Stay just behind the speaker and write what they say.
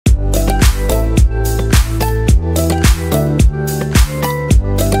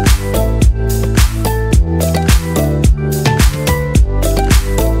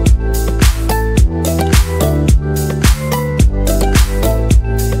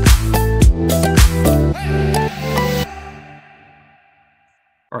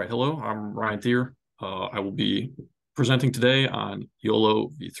Hello, I'm Ryan Thier. I will be presenting today on YOLO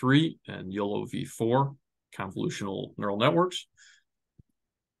v3 and YOLO v4 convolutional neural networks.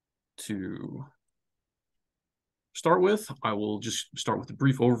 To start with, I will just start with a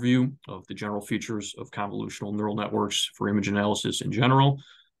brief overview of the general features of convolutional neural networks for image analysis in general,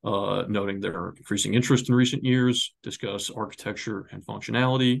 noting their increasing interest in recent years, discuss architecture and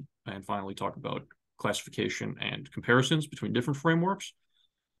functionality, and finally talk about classification and comparisons between different frameworks.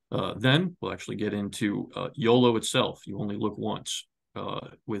 Then we'll actually get into YOLO itself. You only look once,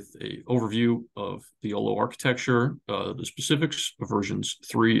 with an overview of the YOLO architecture, the specifics of versions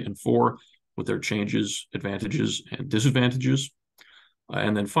 3 and 4 with their changes, advantages, and disadvantages.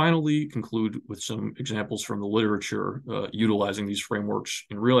 And then finally conclude with some examples from the literature utilizing these frameworks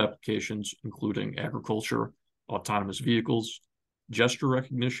in real applications, including agriculture, autonomous vehicles, gesture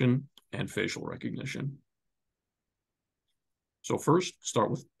recognition, and facial recognition. So first, start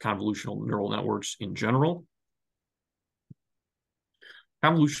with convolutional neural networks in general.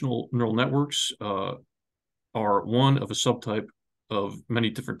 Convolutional neural networks are one of a subtype of many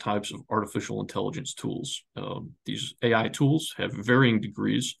different types of artificial intelligence tools. These AI tools have varying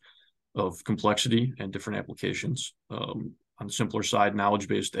degrees of complexity and different applications. On the simpler side,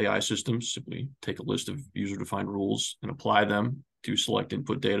 knowledge-based AI systems simply take a list of user-defined rules and apply them to select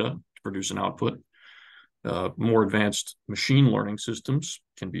input data to produce an output. More advanced machine learning systems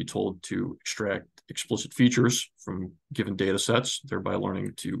can be told to extract explicit features from given data sets, thereby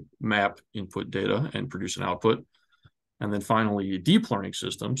learning to map input data and produce an output. And then finally, deep learning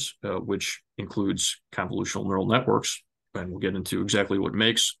systems, which includes convolutional neural networks, and we'll get into exactly what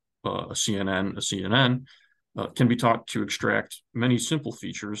makes a CNN, can be taught to extract many simple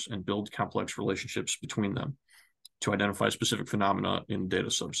features and build complex relationships between them to identify specific phenomena in data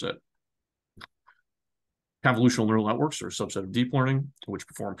subset. Convolutional neural networks are a subset of deep learning, which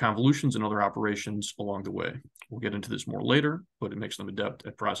perform convolutions and other operations along the way. We'll get into this more later, but it makes them adept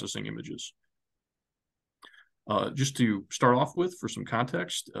at processing images. Just to start off with, for some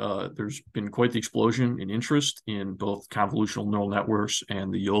context, there's been quite the explosion in interest in both convolutional neural networks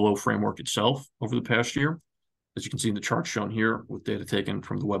and the YOLO framework itself over the past year. As you can see in the chart shown here, with data taken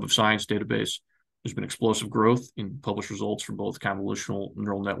from the Web of Science database, there's been explosive growth in published results for both convolutional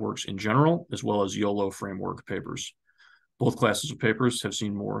neural networks in general, as well as YOLO framework papers. Both classes of papers have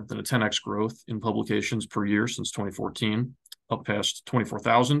seen more than a 10x growth in publications per year since 2014, up past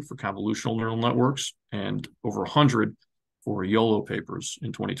 24,000 for convolutional neural networks and over 100 for YOLO papers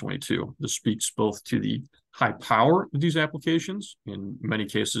in 2022. This speaks both to the high power of these applications, in many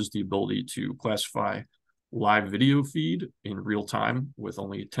cases, the ability to classify live video feed in real time with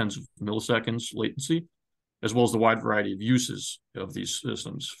only tens of milliseconds latency, as well as the wide variety of uses of these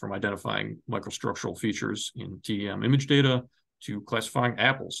systems, from identifying microstructural features in TEM image data to classifying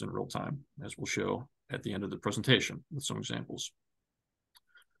apples in real time, as we'll show at the end of the presentation with some examples.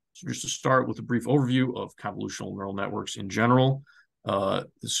 So just to start with a brief overview of convolutional neural networks in general,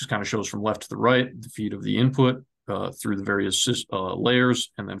 this just kind of shows from left to the right the feed of the input through the various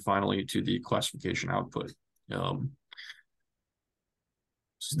layers, and then finally to the classification output.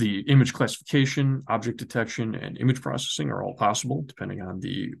 The image classification, object detection, and image processing are all possible depending on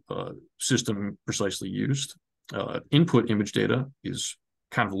the system precisely used. Input image data is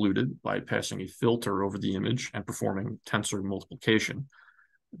convoluted by passing a filter over the image and performing tensor multiplication.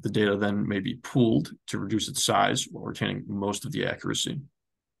 The data then may be pooled to reduce its size while retaining most of the accuracy.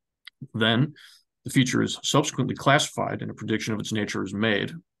 Then the feature is subsequently classified and a prediction of its nature is made.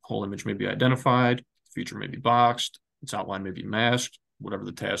 The whole image may be identified, the feature may be boxed, its outline may be masked, whatever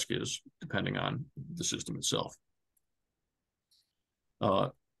the task is, depending on the system itself.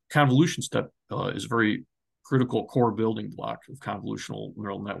 Convolution step is a very critical core building block of convolutional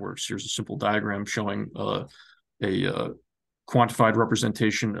neural networks. Here's a simple diagram showing a quantified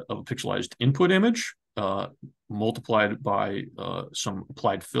representation of a pixelized input image multiplied by some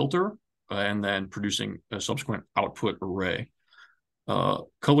applied filter, and then producing a subsequent output array.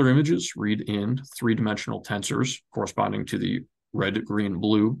 Color images read in three-dimensional tensors corresponding to the red, green,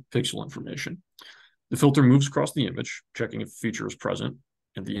 blue pixel information. The filter moves across the image, checking if a feature is present,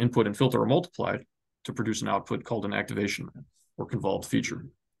 and the input and filter are multiplied to produce an output called an activation or convolved feature.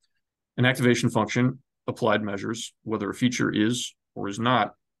 An activation function applied measures whether a feature is or is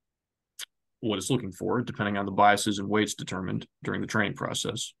not what it's looking for, depending on the biases and weights determined during the training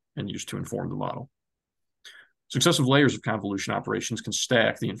process and used to inform the model. Successive layers of convolution operations can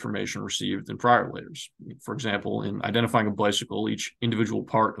stack the information received in prior layers. For example, in identifying a bicycle, each individual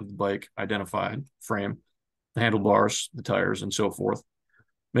part of the bike identified, frame, the handlebars, the tires, and so forth,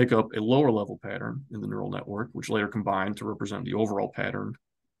 make up a lower level pattern in the neural network, which later combine to represent the overall pattern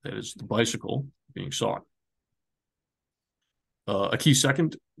that is the bicycle being sought. A key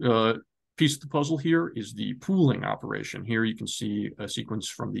second piece of the puzzle here is the pooling operation. Here you can see a sequence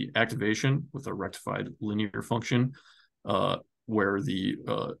from the activation with a rectified linear function, where the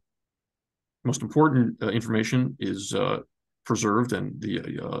most important information is preserved and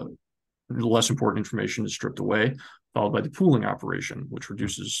the less important information is stripped away, followed by the pooling operation, which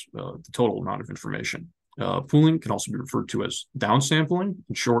reduces the total amount of information. Pooling can also be referred to as downsampling.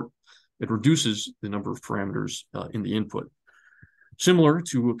 In short, it reduces the number of parameters in the input. Similar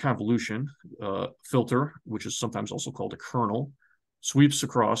to a convolution, filter, which is sometimes also called a kernel, sweeps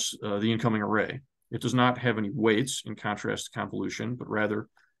across the incoming array. It does not have any weights in contrast to convolution, but rather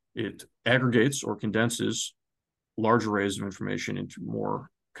it aggregates or condenses large arrays of information into more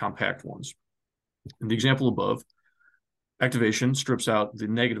compact ones. In the example above, activation strips out the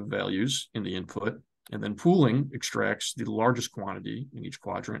negative values in the input, and then pooling extracts the largest quantity in each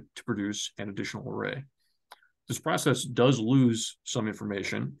quadrant to produce an additional array. This process does lose some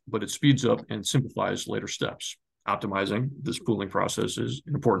information, but it speeds up and simplifies later steps. Optimizing this pooling process is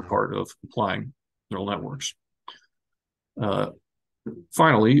an important part of applying neural networks.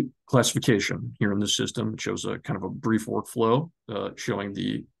 Finally, classification. Here in this system, it shows a kind of a brief workflow showing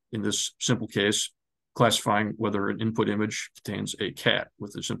in this simple case, classifying whether an input image contains a cat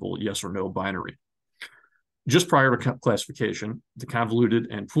with a simple yes or no binary. Just prior to classification, the convoluted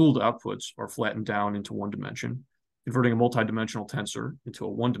and pooled outputs are flattened down into one dimension, converting a multidimensional tensor into a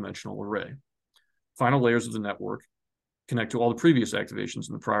one-dimensional array. Final layers of the network connect to all the previous activations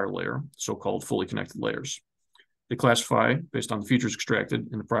in the prior layer, so-called fully connected layers. They classify based on the features extracted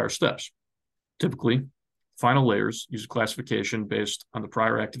in the prior steps. Typically, final layers use a classification based on the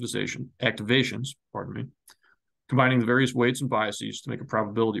prior activations, combining the various weights and biases to make a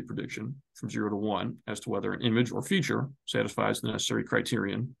probability prediction from 0 to 1 as to whether an image or feature satisfies the necessary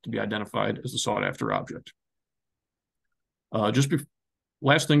criterion to be identified as the sought-after object.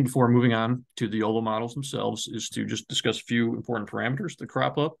 Last thing before moving on to the YOLO models themselves is to just discuss a few important parameters that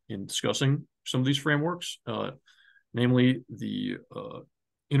crop up in discussing some of these frameworks, namely the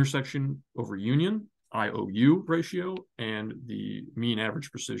intersection over union, IOU ratio, and the mean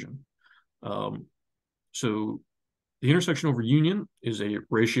average precision. So the intersection over union is a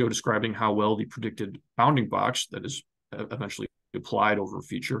ratio describing how well the predicted bounding box that is eventually applied over a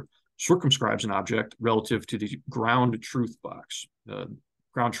feature circumscribes an object relative to the ground truth box.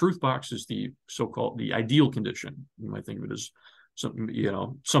 Ground truth box is the so-called the ideal condition. You might think of it as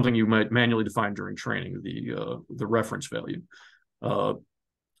something you might manually define during training, the reference value. A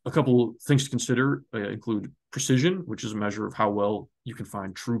couple things to consider include precision, which is a measure of how well you can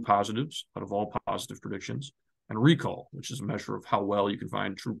find true positives out of all positive predictions, and recall, which is a measure of how well you can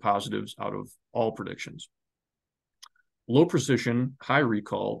find true positives out of all predictions. Low precision, high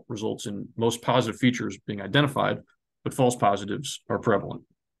recall results in most positive features being identified, but false positives are prevalent.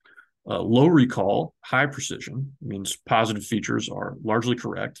 Low recall, high precision means positive features are largely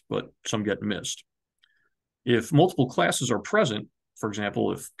correct, but some get missed. If multiple classes are present, for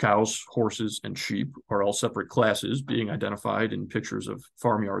example, if cows, horses, and sheep are all separate classes being identified in pictures of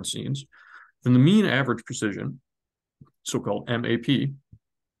farmyard scenes, then the mean average precision, so-called MAP,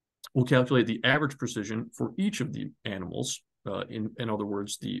 will calculate the average precision for each of the animals, in other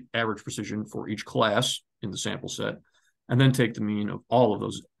words, the average precision for each class in the sample set, and then take the mean of all of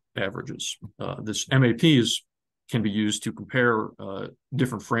those averages. This MAP can be used to compare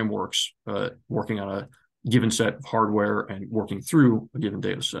different frameworks working on a given set of hardware and working through a given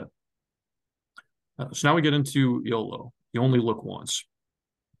data set. So now we get into YOLO. You only look once.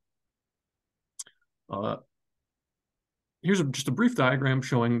 Here's just a brief diagram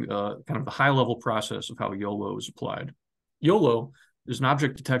showing kind of the high-level process of how YOLO is applied. YOLO is an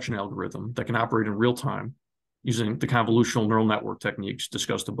object detection algorithm that can operate in real time using the convolutional neural network techniques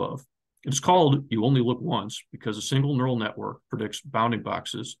discussed above. It is called You Only Look Once because a single neural network predicts bounding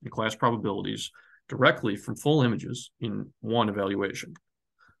boxes and class probabilities directly from full images in one evaluation.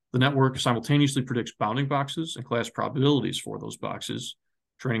 The network simultaneously predicts bounding boxes and class probabilities for those boxes,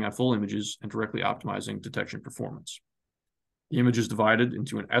 training on full images and directly optimizing detection performance. The image is divided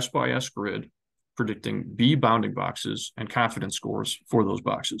into an S by S grid, predicting B bounding boxes and confidence scores for those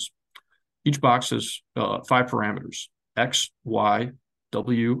boxes. Each box has 5 parameters: X, Y,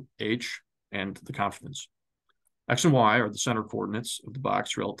 W, H, and the confidence. X and Y are the center coordinates of the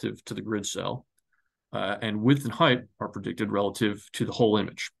box relative to the grid cell, and width and height are predicted relative to the whole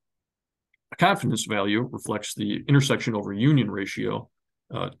image. A confidence value reflects the intersection over union ratio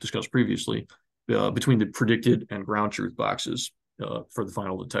discussed previously between the predicted and ground truth boxes for the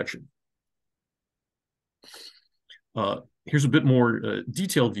final detection. Here's a bit more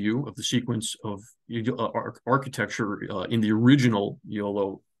detailed view of the sequence of architecture in the original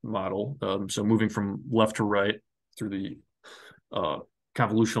YOLO model. So moving from left to right through the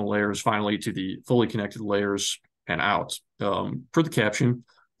convolutional layers, finally to the fully connected layers and out. Per the caption,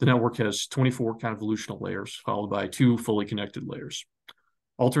 the network has 24 convolutional layers, followed by 2 fully connected layers.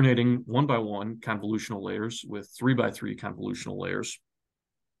 Alternating 1 by 1 convolutional layers with 3 by 3 convolutional layers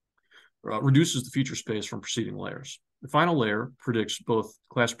reduces the feature space from preceding layers. The final layer predicts both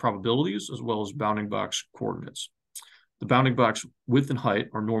class probabilities as well as bounding box coordinates. The bounding box width and height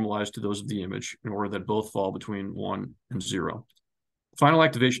are normalized to those of the image in order that both fall between 1 and 0. The final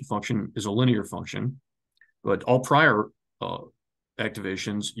activation function is a linear function, but all prior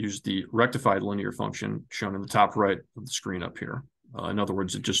activations use the rectified linear function shown in the top right of the screen up here. In other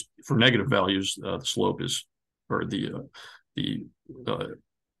words, it just, for negative values, the slope is, or the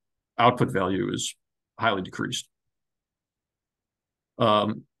output value is highly decreased.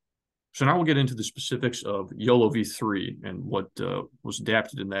 So now we'll get into the specifics of YOLO v3 and what was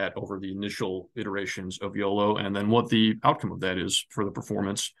adapted in that over the initial iterations of YOLO, and then what the outcome of that is for the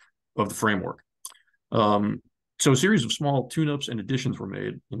performance of the framework. So a series of small tune-ups and additions were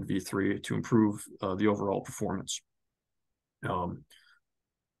made in v3 to improve the overall performance.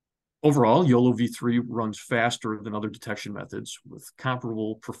 Overall, YOLO v3 runs faster than other detection methods with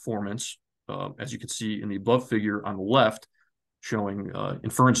comparable performance, as you can see in the above figure on the left, showing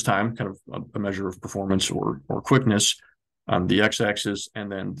inference time, kind of a measure of performance or quickness on the x-axis,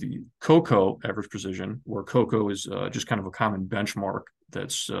 and then the COCO, average precision, where COCO is just kind of a common benchmark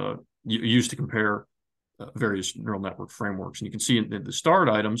that's used to compare various neural network frameworks. And you can see in the starred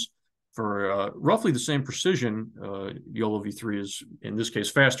items, for roughly the same precision, YOLO v3 is, in this case,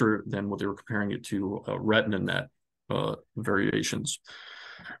 faster than what they were comparing it to RetinaNet variations.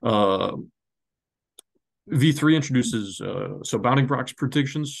 V3 introduces so bounding box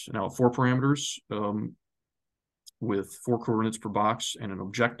predictions, now 4 parameters with 4 coordinates per box and an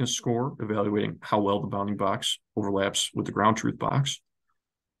objectness score evaluating how well the bounding box overlaps with the ground truth box.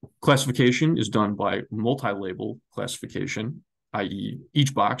 Classification is done by multi-label classification, i.e.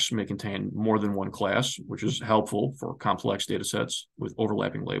 each box may contain more than one class, which is helpful for complex data sets with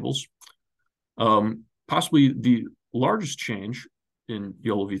overlapping labels. Possibly the largest change in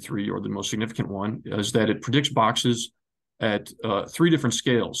YOLO v3, or the most significant one, is that it predicts boxes at 3 different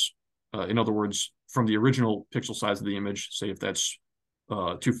scales. In other words, from the original pixel size of the image, say if that's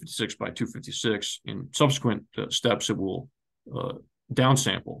 256 by 256, in subsequent steps, it will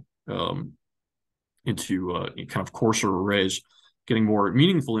downsample into kind of coarser arrays, getting more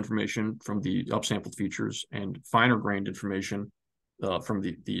meaningful information from the upsampled features and finer grained information from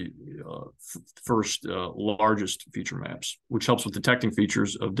the first largest feature maps, which helps with detecting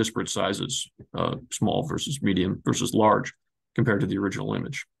features of disparate sizes, small versus medium versus large, compared to the original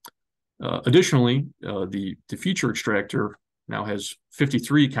image. Additionally, the feature extractor now has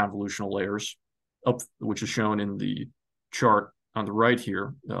 53 convolutional layers, which is shown in the chart on the right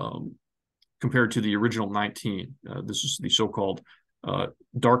here, compared to the original 19. This is the so-called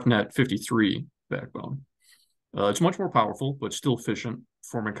DarkNet 53 backbone. It's much more powerful, but still efficient,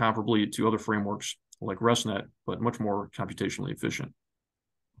 performing comparably to other frameworks like ResNet, but much more computationally efficient.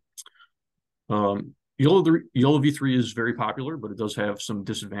 YOLO v3 is very popular, but it does have some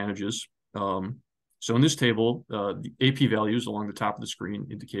disadvantages. So in this table, the AP values along the top of the screen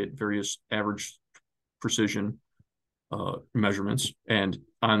indicate various average precision measurements. And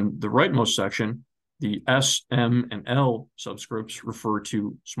on the rightmost section, the S, M, and L subscripts refer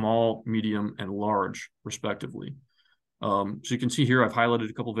to small, medium, and large, respectively. So you can see here I've highlighted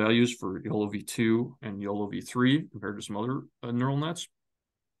a couple values for YOLO v2 and YOLO v3 compared to some other neural nets.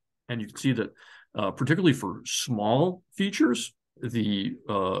 And you can see that particularly for small features, the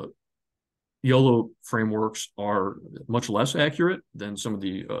YOLO frameworks are much less accurate than some of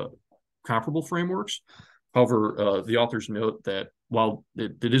the comparable frameworks. However, the authors note that while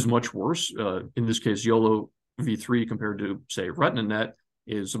it is much worse, in this case, YOLO v3 compared to, say, RetinaNet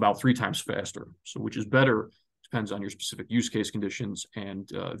is about 3 times faster. So which is better depends on your specific use case conditions. And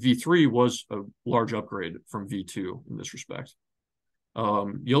v3 was a large upgrade from v2 in this respect.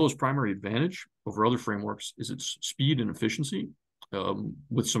 YOLO's primary advantage over other frameworks is its speed and efficiency,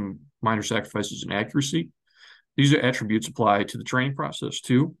 with some minor sacrifices in accuracy. These attributes apply to the training process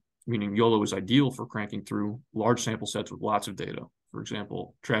too, meaning YOLO is ideal for cranking through large sample sets with lots of data. For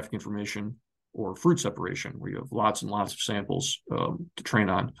example, traffic information or fruit separation, where you have lots and lots of samples to train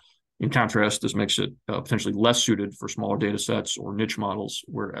on. In contrast, this makes it potentially less suited for smaller data sets or niche models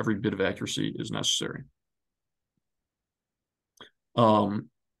where every bit of accuracy is necessary.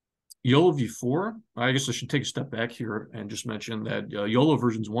 YOLO v4, I guess I should take a step back here and just mention that YOLO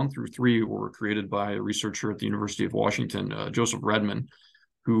versions 1 through 3 were created by a researcher at the University of Washington, Joseph Redman,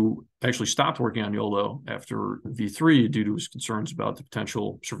 who actually stopped working on YOLO after v3 due to his concerns about the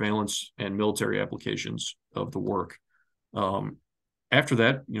potential surveillance and military applications of the work. After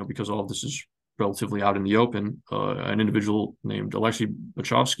that, because all of this is relatively out in the open, an individual named Alexei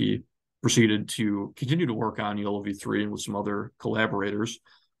Bachovsky proceeded to continue to work on YOLO v3 with some other collaborators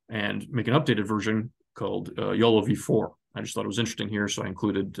and make an updated version called YOLO v4. I just thought it was interesting here, so I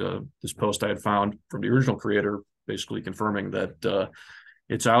included this post I had found from the original creator, basically confirming that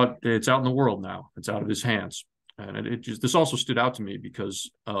it's out in the world now. It's out of his hands. And this also stood out to me because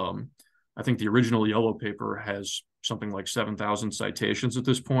I think the original YOLO paper has something like 7,000 citations at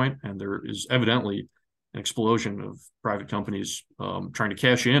this point, and there is evidently an explosion of private companies trying to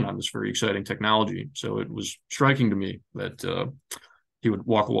cash in on this very exciting technology. So it was striking to me that he would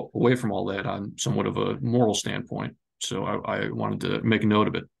walk away from all that on somewhat of a moral standpoint. So I wanted to make a note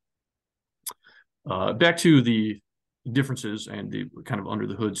of it. Back to the differences and the kind of under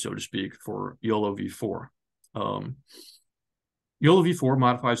the hood, so to speak, for YOLO v4. YOLO v4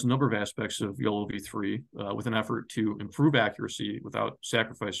 modifies a number of aspects of YOLO v3 with an effort to improve accuracy without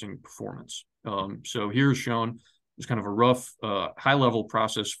sacrificing performance. So here is shown as kind of a rough high-level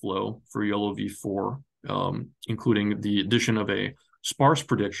process flow for YOLO v4, including the addition of a sparse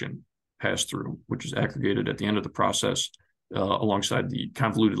prediction pass-through, which is aggregated at the end of the process alongside the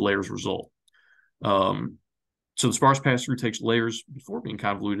convoluted layers result. So the sparse pass-through takes layers before being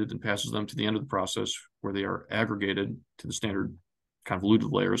convoluted and passes them to the end of the process where they are aggregated to the standard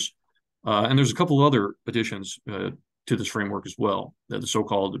convoluted layers. And there's a couple of other additions to this framework as well, the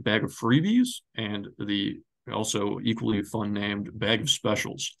so-called bag of freebies and the also equally fun named bag of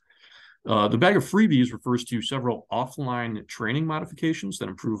specials. The bag of freebies refers to several offline training modifications that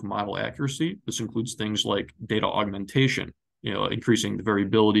improve model accuracy. This includes things like data augmentation, increasing the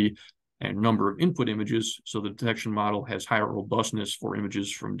variability and number of input images so the detection model has higher robustness for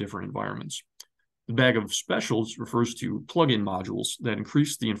images from different environments. The bag of specials refers to plugin modules that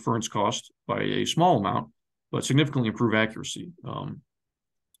increase the inference cost by a small amount, but significantly improve accuracy.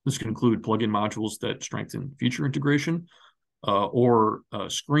 This can include plugin modules that strengthen feature integration or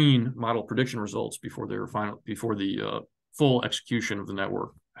screen model prediction results before the full execution of the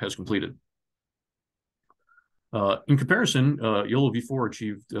network has completed. In comparison, YOLO v4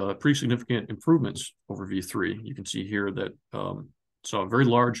 achieved pretty significant improvements over v3. You can see here that saw a very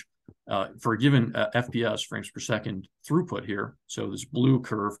large, for a given FPS, frames per second, throughput here. So this blue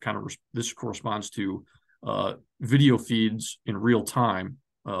curve this corresponds to video feeds in real time.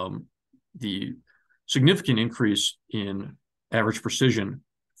 The significant increase in average precision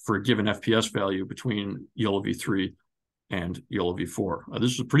for a given FPS value between YOLO v3 and YOLO v4.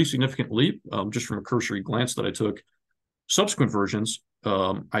 This is a pretty significant leap, just from a cursory glance that I took. Subsequent versions,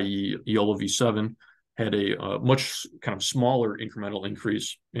 i.e. YOLO v7, had a much kind of smaller incremental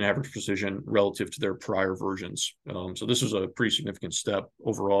increase in average precision relative to their prior versions. So this is a pretty significant step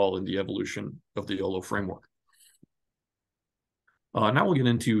overall in the evolution of the YOLO framework. Now we'll get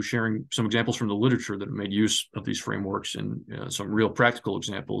into sharing some examples from the literature that have made use of these frameworks and some real practical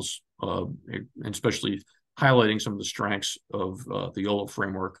examples, and especially highlighting some of the strengths of the YOLO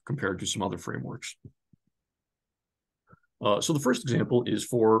framework compared to some other frameworks. So the first example is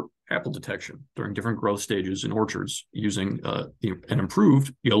for apple detection during different growth stages in orchards using an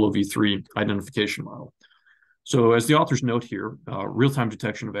improved YOLO v3 identification model. So as the authors note here, real-time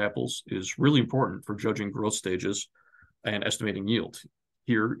detection of apples is really important for judging growth stages and estimating yield.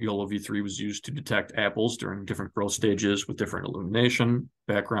 Here, YOLO v3 was used to detect apples during different growth stages with different illumination,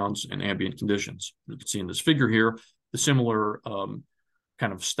 backgrounds, and ambient conditions. You can see in this figure here, the similar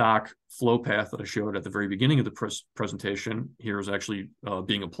kind of stock flow path that I showed at the very beginning of the presentation here is actually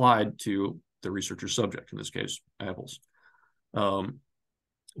being applied to the researcher's subject, in this case, apples.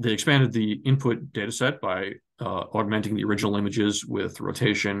 They expanded the input data set by augmenting the original images with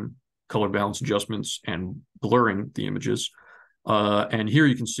rotation, color balance adjustments, and blurring the images. And here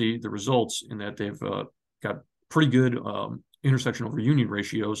you can see the results in that they've got pretty good intersection over union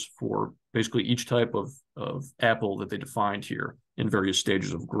ratios for basically each type of apple that they defined here in various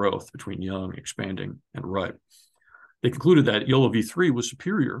stages of growth between young, expanding, and ripe. They concluded that YOLO v3 was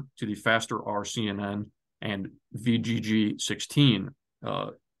superior to the faster RCNN and VGG16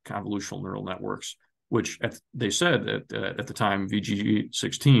 convolutional neural networks, which they said that at the time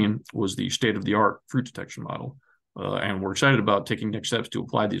VGG16 was the state-of-the-art fruit detection model. And we're excited about taking next steps to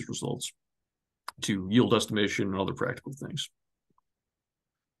apply these results to yield estimation and other practical things.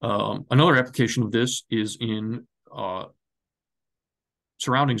 Another application of this is in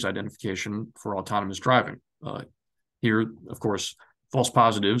surroundings identification for autonomous driving. Here, of course, false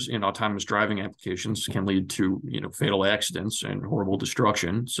positives in autonomous driving applications can lead to fatal accidents and horrible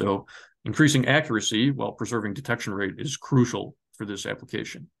destruction. So increasing accuracy while preserving detection rate is crucial for this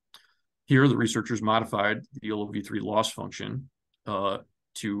application. Here, the researchers modified the YOLO v3 loss function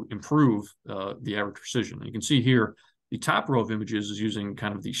to improve the average precision. And you can see here, the top row of images is using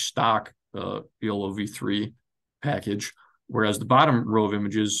kind of the stock YOLO v3 package, whereas the bottom row of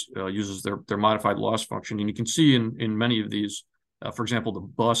images uses their modified loss function. And you can see in many of these, for example, the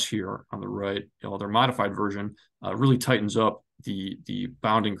bus here on the right, their modified version really tightens up the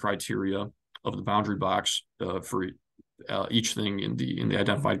bounding criteria of the boundary box for each thing in the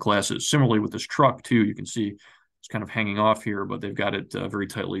identified classes. Similarly with this truck too, you can see it's kind of hanging off here, but they've got it very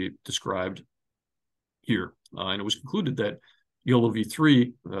tightly described here. And it was concluded that YOLO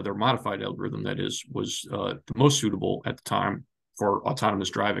v3, their modified algorithm that is, was the most suitable at the time for autonomous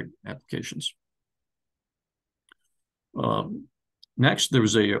driving applications. Next, there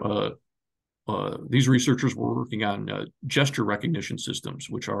was these researchers were working on gesture recognition systems,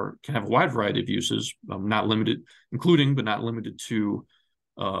 which can have a wide variety of uses, including but not limited to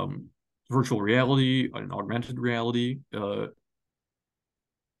virtual reality and augmented reality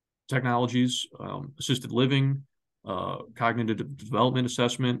technologies, assisted living, cognitive development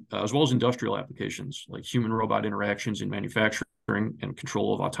assessment, as well as industrial applications like human-robot interactions in manufacturing and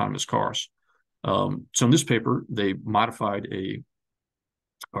control of autonomous cars. So in this paper, they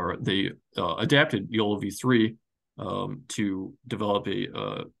adapted YOLO v3 to develop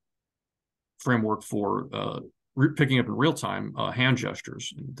a framework for picking up in real time hand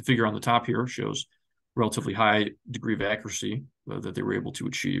gestures. And the figure on the top here shows relatively high degree of accuracy that they were able to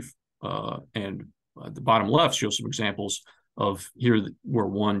achieve. And the bottom left shows some examples of here where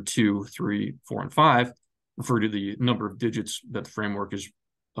 1, 2, 3, 4, and 5 refer to the number of digits that the framework is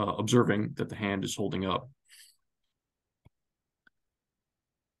observing that the hand is holding up.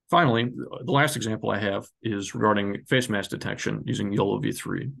 Finally, the last example I have is regarding face mask detection using YOLO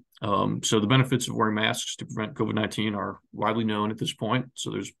v3. So the benefits of wearing masks to prevent COVID-19 are widely known at this point.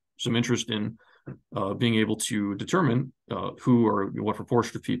 So there's some interest in being able to determine who or what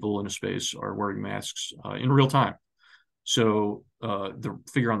proportion of people in a space are wearing masks in real time. So the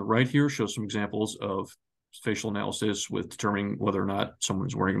figure on the right here shows some examples of facial analysis with determining whether or not someone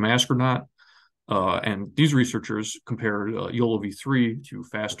is wearing a mask or not. And these researchers compared YOLO v3 to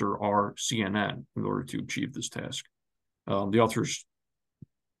faster R-CNN in order to achieve this task. The authors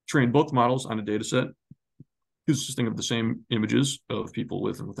trained both models on a data set consisting of the same images of people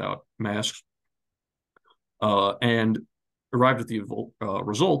with and without masks, and arrived at the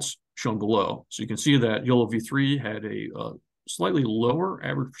results shown below. So you can see that YOLO v3 had a slightly lower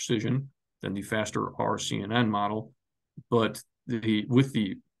average precision than the faster R-CNN model, but with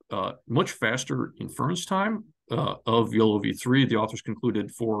the much faster inference time of YOLO v3, the authors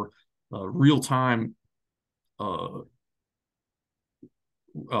concluded for real-time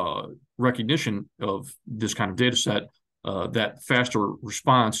recognition of this kind of data set, that faster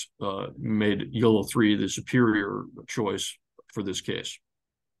response made YOLO 3 the superior choice for this case.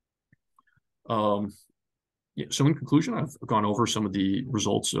 So in conclusion, I've gone over some of the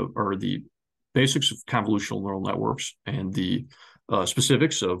results or the basics of convolutional neural networks and the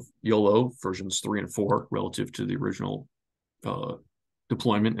specifics of YOLO versions 3 and 4 relative to the original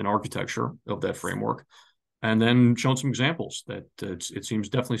deployment and architecture of that framework, and then shown some examples that it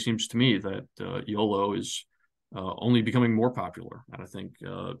definitely seems to me that YOLO is only becoming more popular. And I think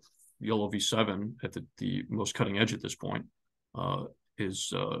YOLO v7 at the most cutting edge at this point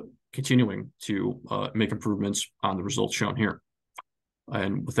is continuing to make improvements on the results shown here.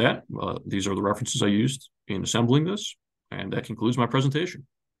 And with that, these are the references I used in assembling this, and that concludes my presentation.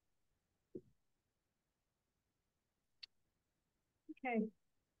 Okay.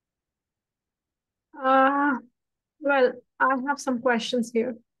 Well, I have some questions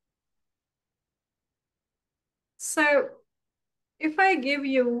here. So if I give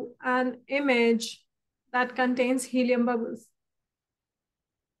you an image that contains helium bubbles,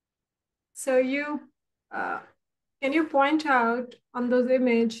 so you can you point out on those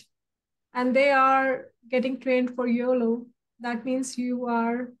images, and they are getting trained for YOLO, that means you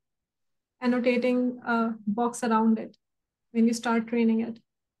are annotating a box around it when you start training it.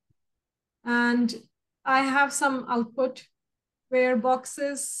 And I have some output where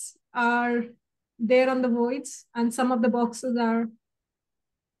boxes are there on the voids and some of the boxes are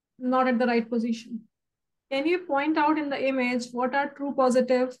not at the right position. Can you point out in the image what are true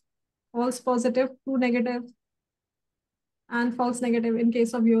positive, false positive, true negative, and false negative in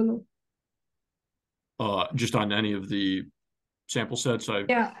case of YOLO? Just on any of the sample sets.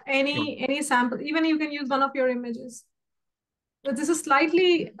 Any sample, even you can use one of your images. But this is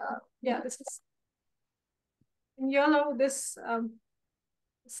slightly, this is in yellow, this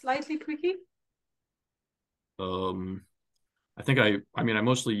slightly tricky. I think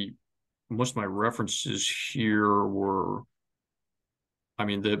most of my references here were,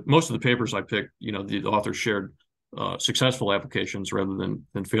 most of the papers I picked, the authors shared successful applications rather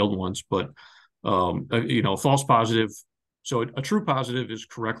than failed ones. But false positive. So a true positive is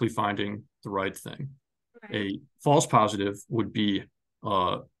correctly finding the right thing. Right. A false positive would be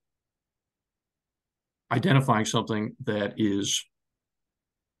identifying something as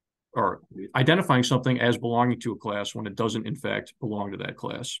belonging to a class when it doesn't in fact belong to that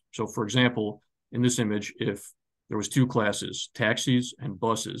class. So for example, in this image, if there was two classes, taxis and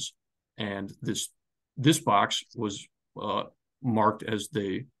buses, and this box was marked as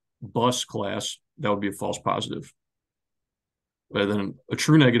the bus class, that would be a false positive. But then a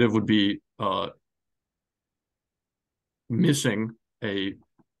true negative would be missing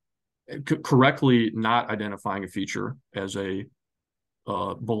correctly not identifying a feature as a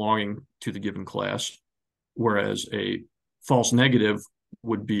belonging to the given class, whereas a false negative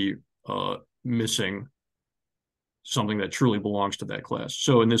would be missing something that truly belongs to that class.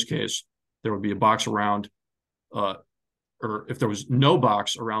 So in this case, there would be a box around, or if there was no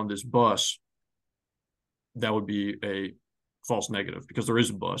box around this bus, that would be a false negative because there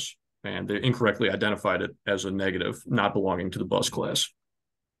is a bus and they incorrectly identified it as a negative, not belonging to the bus class.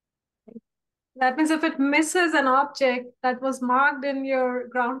 That means if it misses an object that was marked in your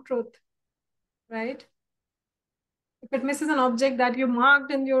ground truth, right? If it misses an object that you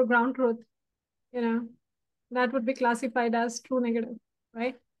marked in your ground truth, that would be classified as true negative,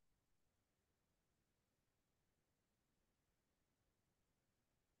 right?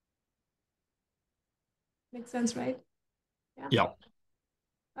 Makes sense, right? Yeah.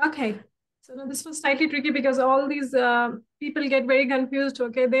 Okay. So now this was slightly tricky because all these people get very confused.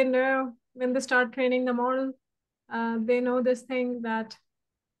 Okay, they know when they start training the model, they know this thing that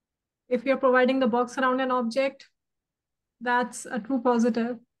if you're providing the box around an object, that's a true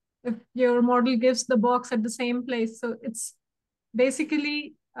positive. If your model gives the box at the same place. So it's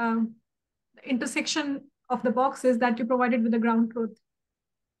basically the intersection of the boxes that you provided with the ground truth.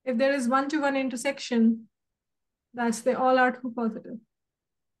 If there is one-to-one intersection, they all are true positive.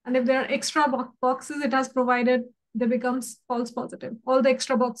 And if there are extra boxes it has provided, they becomes false positive, all the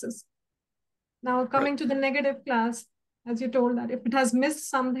extra boxes. Now coming to the negative class, as you told that if it has missed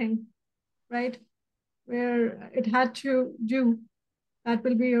something, right, where it had to do, that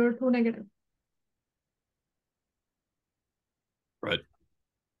will be your true negative. Right.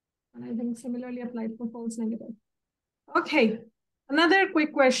 And I think similarly applied for false negative. Okay, another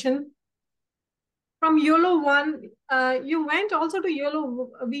quick question. From YOLO 1, you went also to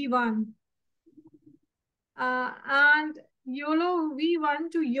YOLO V1. And YOLO V1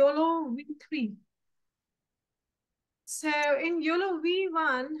 to YOLO V3. So in YOLO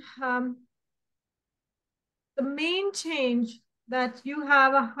V1, the main change that you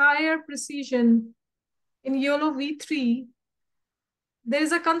have a higher precision in YOLO V3, there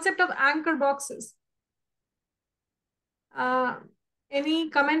is a concept of anchor boxes. Any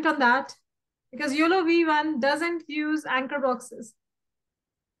comment on that? Because YOLO V1 doesn't use anchor boxes.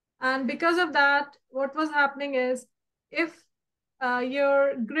 And because of that, what was happening is if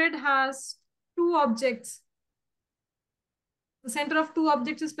your grid has two objects, the center of two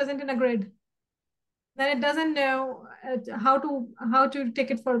objects is present in a grid, then it doesn't know how to take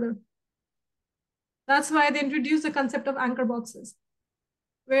it further. That's why they introduced the concept of anchor boxes,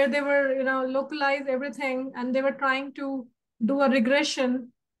 where they were, localize everything and they were trying to do a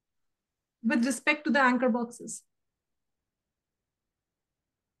regression with respect to the anchor boxes.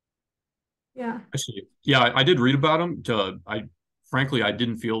 Yeah. I see. Yeah, I did read about them. Frankly, I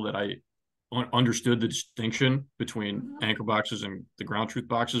didn't feel that I understood the distinction between anchor boxes and the ground truth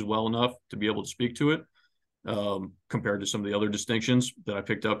boxes well enough to be able to speak to it compared to some of the other distinctions that I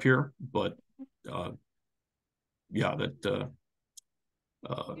picked up here. But yeah,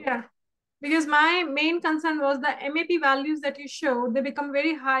 because my main concern was the MAP values that you showed, they become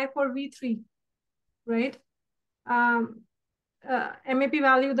very high for V3, right? MAP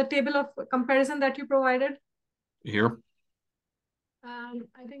value, the table of comparison that you provided here.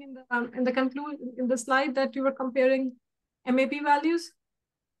 I think in the conclusion, in the slide that you were comparing MAP values.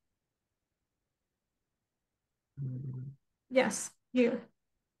 Yes, here.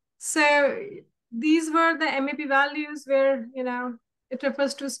 So these were the MAP values where, it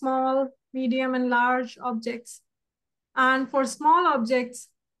refers to small, medium, and large objects. And for small objects,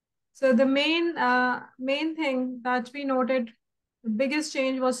 so the main thing that we noted The biggest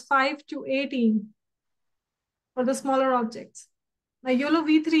change was 5 to 18 for the smaller objects. Now, YOLO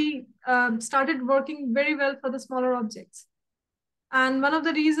V3 started working very well for the smaller objects. And one of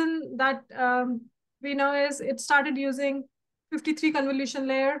the reasons that we know is it started using 53 convolution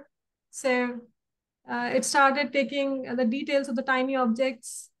layer. So it started taking the details of the tiny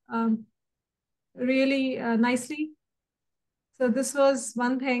objects really nicely. So this was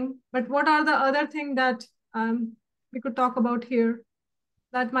one thing. But what are the other things that we could talk about here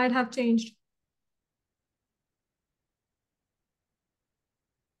that might have changed?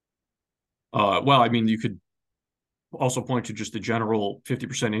 Well, I mean, you could also point to just the general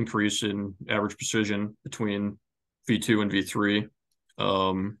 50% increase in average precision between V2 and V3.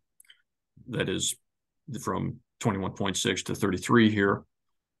 That is from 21.6 to 33 here.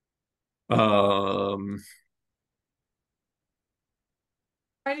 Why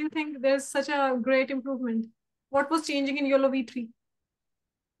do you think there's such a great improvement? What was changing in YOLO V3?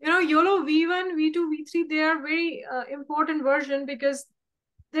 You know, YOLO V1, V2, V3, they are very important version because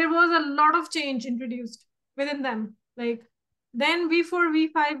there was a lot of change introduced within them. Like then V4,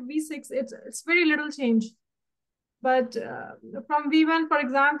 V5, V6, it's very little change. But from V1, for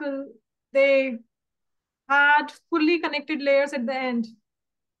example, they had fully connected layers at the end.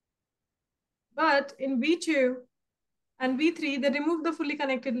 But in V2 and V3, they removed the fully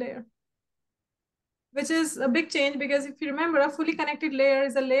connected layer, which is a big change because if you remember, a fully connected layer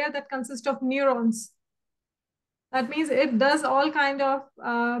is a layer that consists of neurons. That means it does all kind of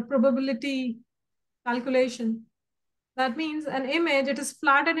probability calculation. That means an image, it is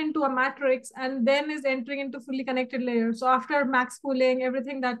flattened into a matrix and then is entering into fully connected layer. So after max pooling,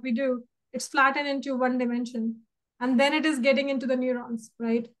 everything that we do, it's flattened into one dimension. And then it is getting into the neurons,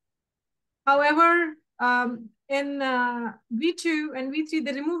 right? However, in V2 and V3,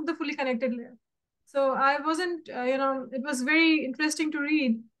 they removed the fully connected layer. So I wasn't, it was very interesting to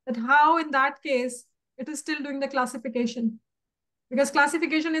read that how in that case, it is still doing the classification. Because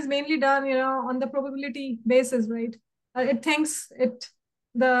classification is mainly done, on the probability basis, right? It thinks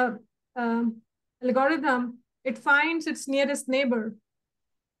the algorithm, it finds its nearest neighbor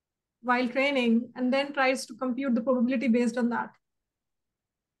while training and then tries to compute the probability based on that.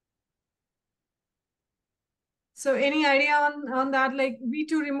 So any idea on that? Like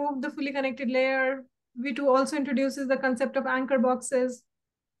V2 removed the fully connected layer. V2 also introduces the concept of anchor boxes.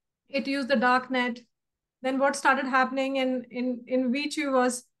 It used the darknet. Then what started happening in V2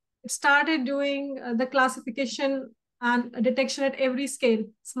 was it started doing the classification and detection at every scale,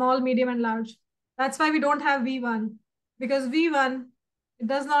 small, medium, and large. That's why we don't have V1, because V1, it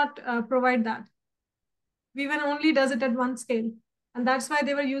does not provide that. V1 only does it at one scale. And that's why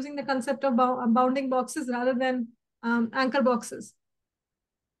they were using the concept of bounding boxes rather than anchor boxes.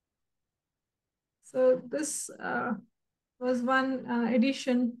 So this was one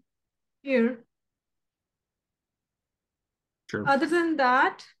addition here. Sure. Other than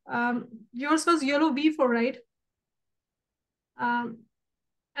that, yours was YOLO V4, right?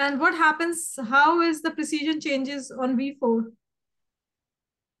 And what happens, how is the precision changes on V4?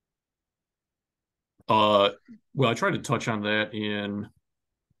 Well, I tried to touch on that in,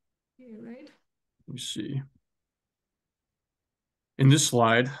 Here, right? let me see. In this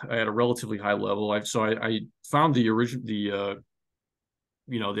slide, I had a relatively high level. I found the original,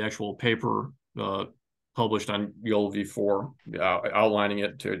 the actual paper published on YOLO V4, outlining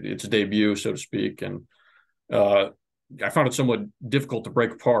it to its debut, so to speak. And I found it somewhat difficult to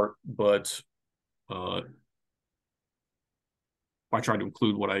break apart, but I tried to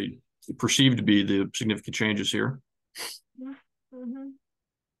include what I perceived to be the significant changes here. Mm-hmm.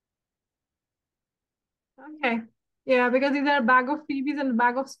 Okay. Yeah, because these are bag of freebies and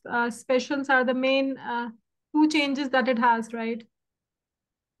bag of specials are the main two changes that it has, right?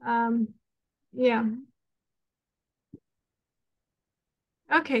 Yeah.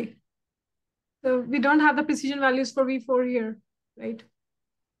 Okay. So we don't have the precision values for V4 here, right?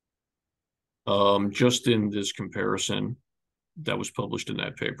 Just in this comparison that was published in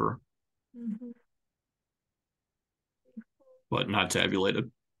that paper, but not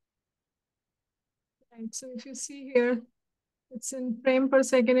tabulated. Right. So if you see here, it's in frame per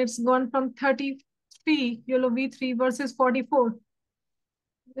second. It's gone from 33 YOLO V3 versus 44.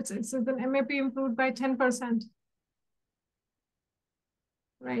 It's an MAP improved by 10%.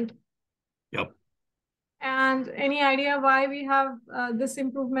 Right. Yep. And any idea why we have this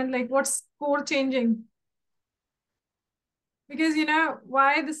improvement? Like what's core changing? Because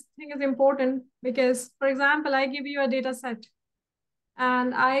why this thing is important? Because, for example, I give you a data set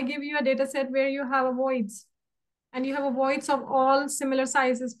and I give you a data set where you have a voids and you have a voids of all similar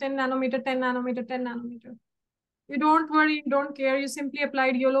sizes, 10 nanometer, 10 nanometer, 10 nanometer. You don't worry, you don't care. You simply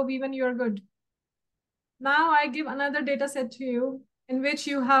applied YOLO V when you're good. Now I give another data set to you in which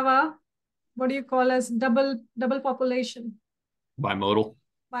you have a, what do you call as double population. Bimodal.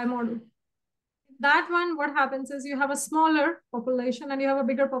 Bimodal. That one, what happens is you have a smaller population and you have a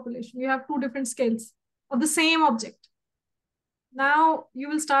bigger population. You have two different scales of the same object. Now you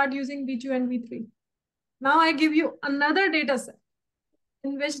will start using V2 and V3. Now I give you another data set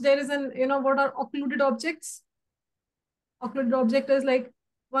in which there is an, what are occluded objects? Occluded object is like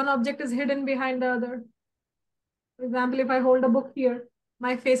one object is hidden behind the other. For example, if I hold a book here,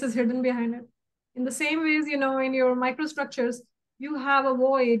 my face is hidden behind it. In the same ways, in your microstructures, you have a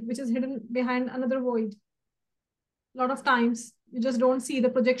void which is hidden behind another void. A lot of times you just don't see, the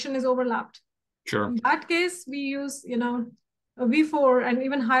projection is overlapped. Sure. In that case, we use, a V4 and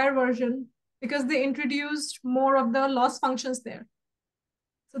even higher version because they introduced more of the loss functions there.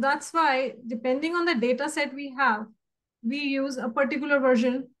 So that's why, depending on the data set we have, we use a particular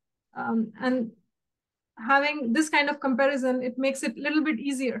version. And having this kind of comparison, it makes it a little bit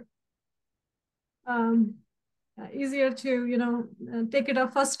easier. Easier to, take it a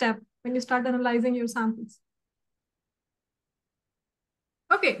first step when you start analyzing your samples.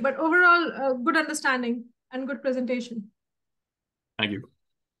 Okay, but overall, good understanding and good presentation. Thank you.